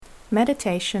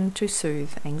Meditation to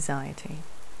soothe anxiety.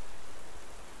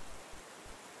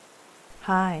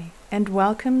 Hi, and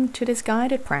welcome to this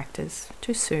guided practice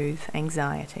to soothe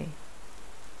anxiety.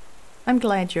 I'm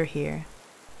glad you're here,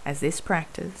 as this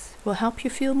practice will help you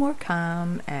feel more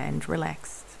calm and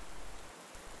relaxed.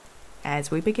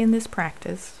 As we begin this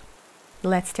practice,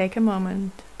 let's take a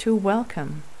moment to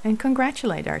welcome and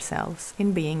congratulate ourselves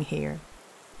in being here.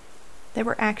 That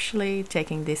we're actually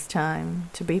taking this time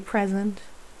to be present,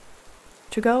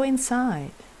 to go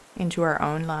inside into our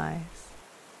own lives.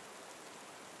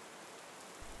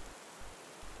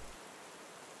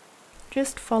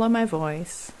 Just follow my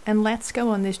voice and let's go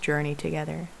on this journey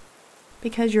together,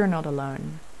 because you're not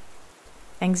alone.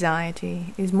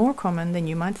 Anxiety is more common than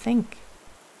you might think.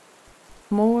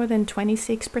 More than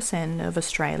 26% of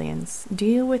Australians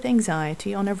deal with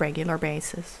anxiety on a regular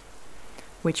basis,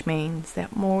 which means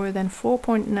that more than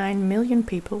 4.9 million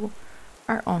people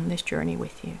are on this journey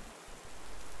with you.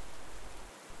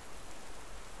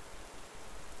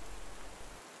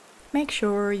 Make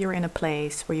sure you're in a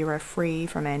place where you are free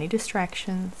from any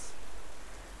distractions.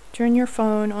 Turn your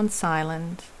phone on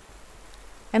silent,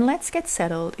 and let's get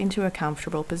settled into a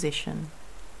comfortable position.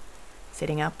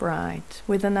 Sitting upright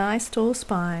with a nice tall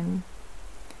spine,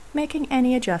 making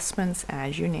any adjustments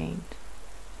as you need.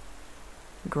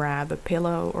 Grab a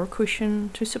pillow or cushion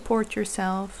to support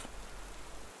yourself,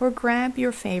 or grab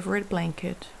your favorite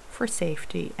blanket for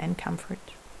safety and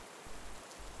comfort.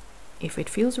 If it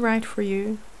feels right for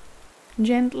you,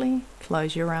 gently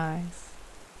close your eyes.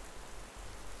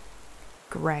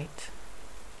 Great.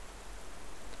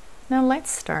 Now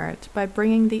let's start by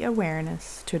bringing the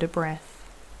awareness to the breath.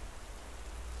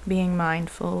 Being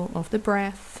mindful of the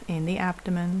breath in the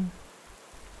abdomen,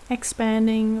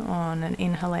 expanding on an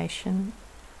inhalation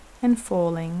and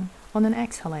falling on an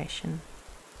exhalation.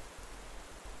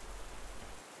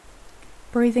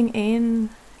 Breathing in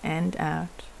and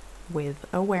out with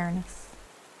awareness.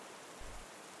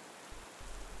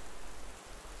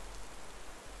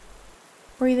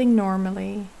 Breathing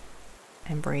normally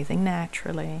and breathing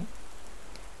naturally,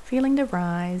 feeling the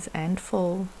rise and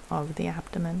fall of the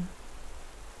abdomen.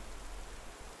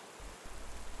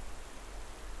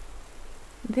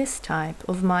 This type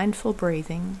of mindful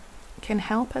breathing can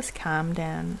help us calm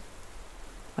down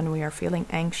when we are feeling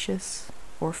anxious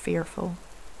or fearful.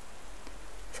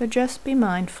 So just be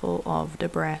mindful of the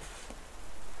breath,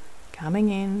 coming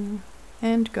in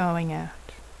and going out.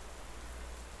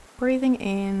 Breathing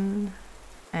in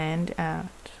and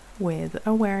out with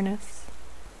awareness.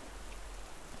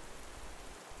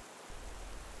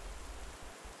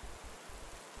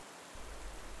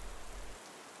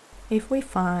 If we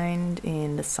find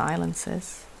in the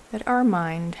silences that our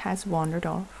mind has wandered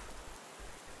off,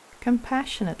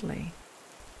 compassionately,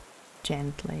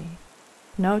 gently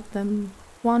note them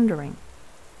wandering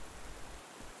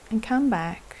and come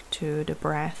back to the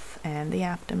breath and the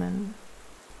abdomen,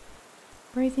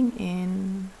 breathing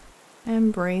in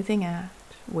and breathing out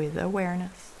with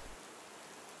awareness.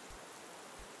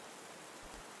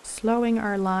 Slowing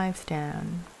our lives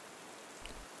down,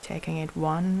 taking it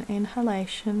one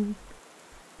inhalation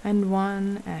and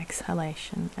one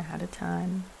exhalation at a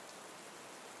time.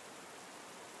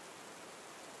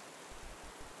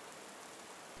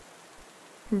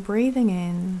 Breathing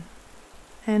in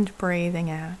and breathing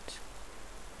out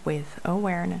with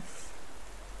awareness.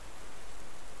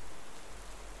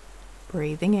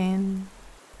 Breathing in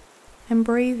and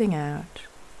breathing out,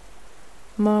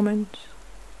 moment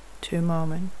to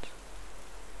moment.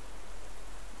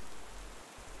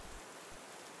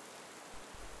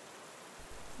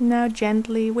 Now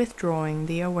gently withdrawing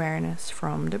the awareness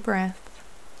from the breath,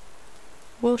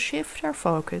 we'll shift our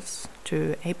focus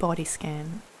to a body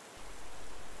scan.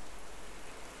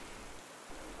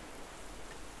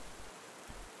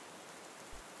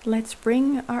 Let's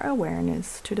bring our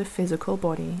awareness to the physical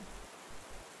body,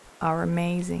 our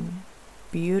amazing,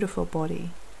 beautiful body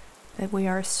that we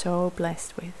are so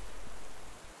blessed with.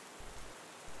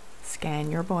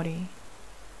 Scan your body,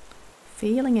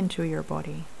 feeling into your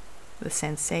body, the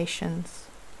sensations,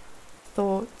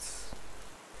 thoughts,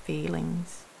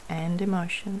 feelings, and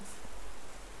emotions,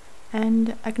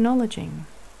 and acknowledging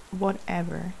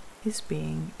whatever is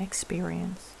being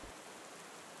experienced.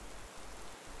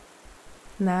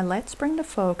 Now let's bring the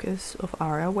focus of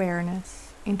our awareness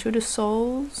into the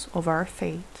soles of our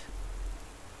feet,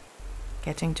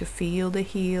 getting to feel the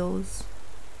heels,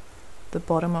 the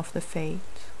bottom of the feet,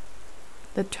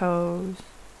 the toes,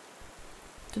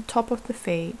 the top of the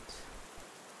feet,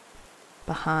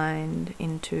 behind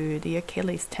into the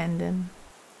Achilles tendon,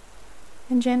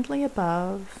 and gently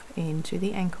above into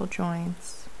the ankle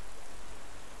joints,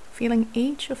 feeling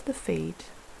each of the feet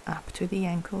up to the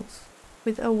ankles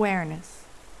with awareness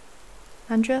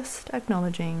and just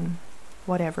acknowledging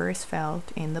whatever is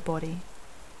felt in the body.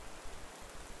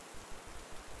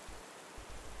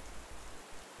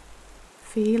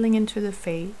 Feeling into the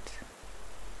feet,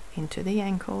 into the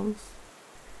ankles,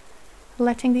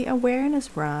 letting the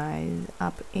awareness rise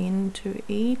up into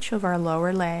each of our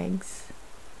lower legs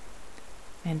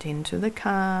and into the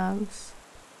calves,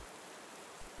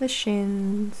 the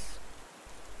shins,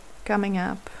 coming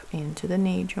up into the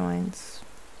knee joints,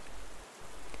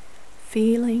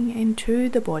 feeling into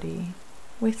the body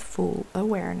with full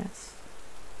awareness.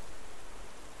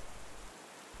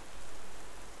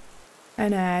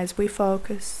 And as we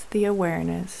focus the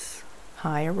awareness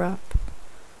higher up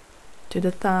to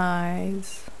the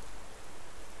thighs,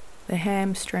 the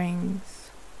hamstrings,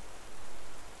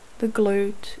 the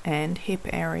glute and hip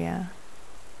area,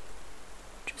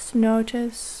 just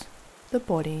notice the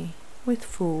body with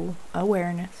full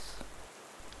awareness.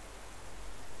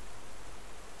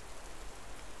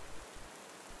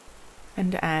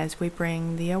 And as we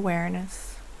bring the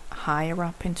awareness higher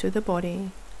up into the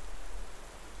body,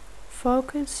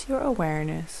 focus your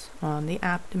awareness on the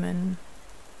abdomen,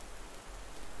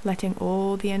 letting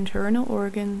all the internal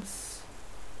organs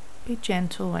be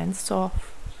gentle and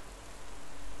soft.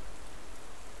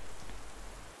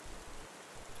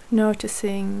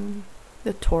 Noticing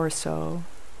the torso,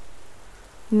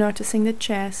 noticing the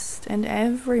chest and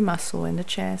every muscle in the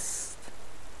chest,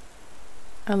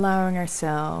 allowing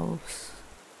ourselves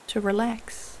to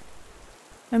relax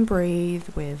and breathe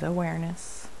with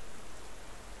awareness.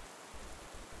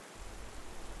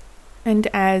 And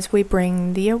as we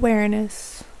bring the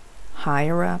awareness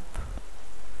higher up,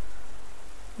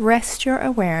 rest your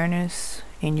awareness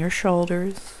in your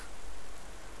shoulders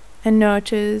and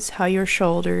notice how your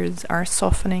shoulders are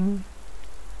softening,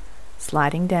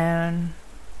 sliding down,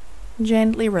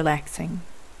 gently relaxing.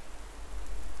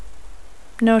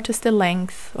 Notice the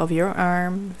length of your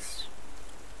arms.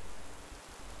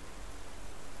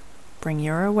 Bring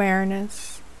your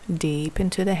awareness deep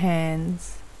into the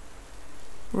hands,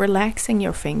 relaxing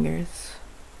your fingers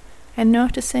and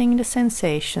noticing the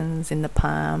sensations in the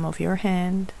palm of your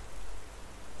hand.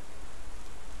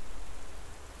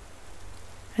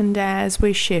 And as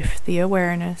we shift the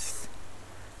awareness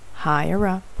higher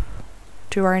up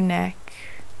to our neck,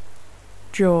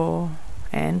 jaw,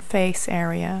 and face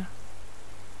area,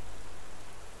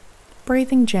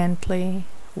 breathing gently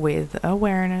with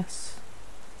awareness.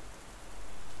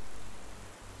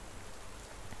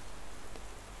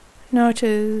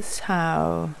 Notice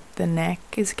how the neck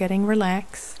is getting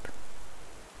relaxed.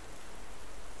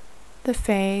 The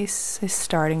face is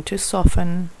starting to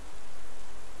soften.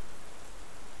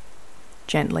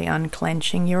 Gently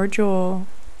unclenching your jaw,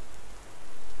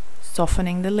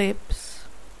 softening the lips,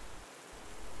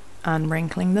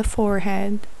 unwrinkling the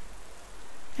forehead,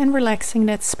 and relaxing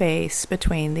that space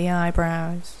between the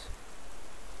eyebrows.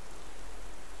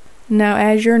 Now,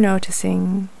 as you're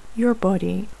noticing your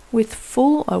body with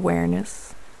full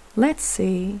awareness, let's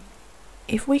see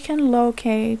if we can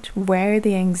locate where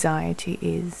the anxiety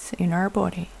is in our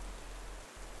body.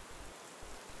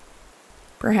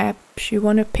 Perhaps you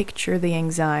want to picture the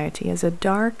anxiety as a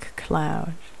dark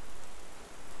cloud.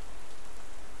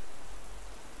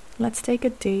 Let's take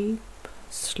a deep,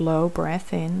 slow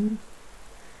breath in,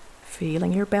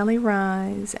 feeling your belly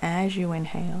rise as you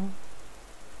inhale.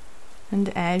 And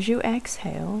as you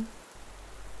exhale,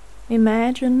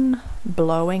 imagine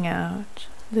blowing out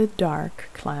the dark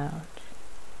cloud.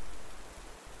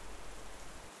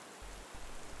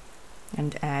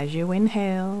 And as you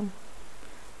inhale,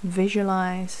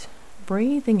 visualize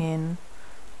breathing in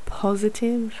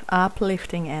positive,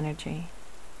 uplifting energy.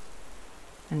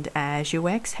 And as you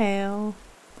exhale,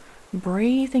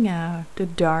 breathing out the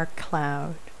dark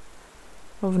cloud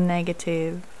of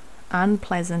negative,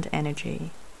 unpleasant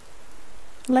energy,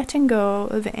 letting go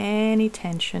of any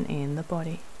tension in the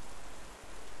body.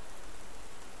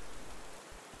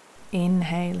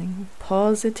 Inhaling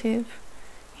positive,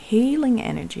 healing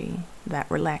energy that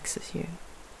relaxes you.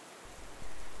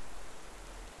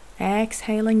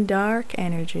 Exhaling dark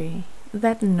energy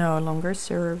that no longer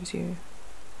serves you.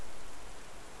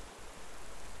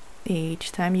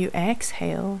 Each time you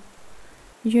exhale,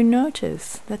 you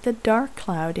notice that the dark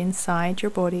cloud inside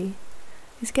your body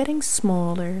is getting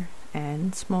smaller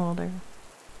and smaller.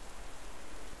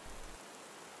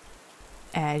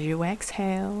 As you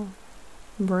exhale,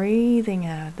 breathing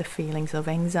out the feelings of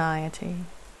anxiety.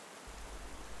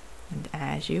 And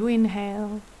as you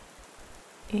inhale,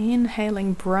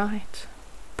 inhaling bright,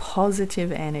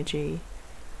 positive energy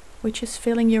which is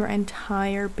filling your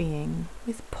entire being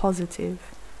with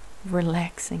positive,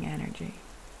 relaxing energy.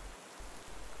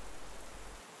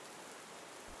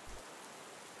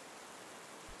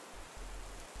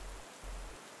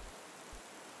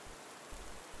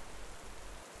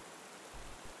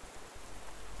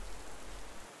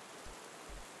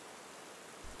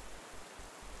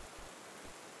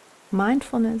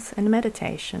 Mindfulness and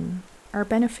meditation are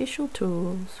beneficial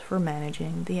tools for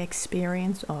managing the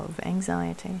experience of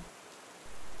anxiety.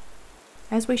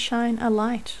 As we shine a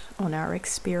light on our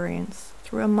experience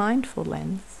through a mindful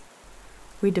lens,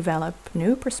 we develop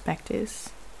new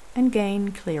perspectives and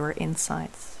gain clearer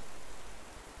insights.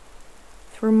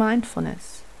 Through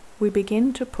mindfulness, we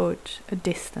begin to put a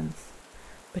distance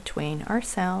between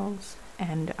ourselves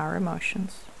and our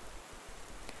emotions.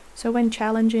 So when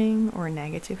challenging or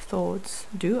negative thoughts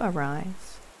do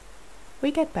arise, we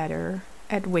get better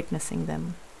at witnessing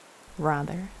them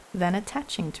rather than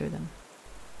attaching to them.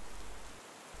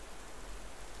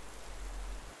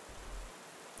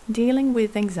 Dealing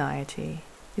with anxiety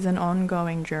is an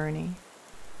ongoing journey,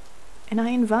 and I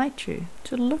invite you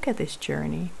to look at this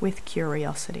journey with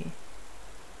curiosity.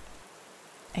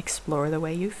 Explore the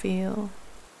way you feel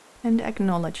and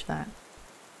acknowledge that,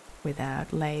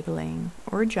 without labeling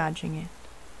or judging it.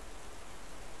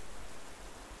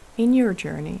 In your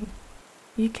journey,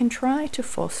 you can try to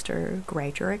foster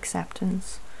greater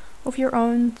acceptance of your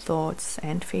own thoughts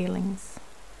and feelings,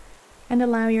 and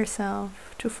allow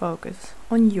yourself to focus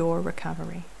on your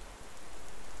recovery.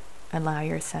 Allow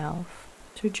yourself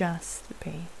to just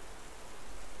be.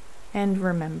 And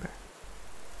remember,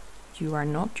 you are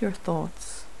not your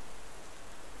thoughts.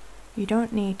 You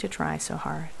don't need to try so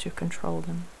hard to control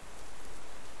them.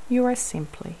 You are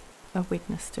simply a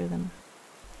witness to them.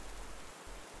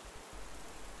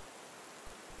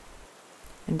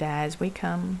 And as we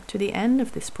come to the end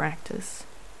of this practice,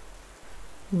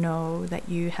 know that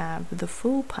you have the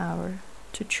full power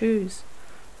to choose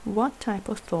what type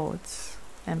of thoughts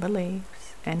and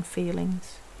beliefs and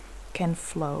feelings can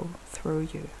flow through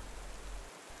you.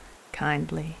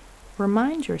 Kindly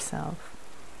remind yourself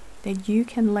that you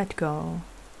can let go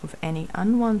of any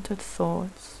unwanted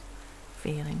thoughts,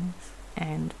 feelings,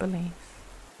 and beliefs.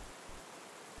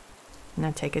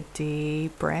 Now take a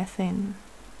deep breath in,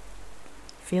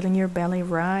 feeling your belly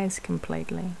rise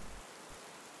completely.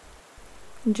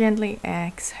 Gently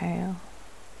exhale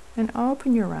and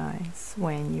open your eyes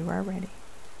when you are ready.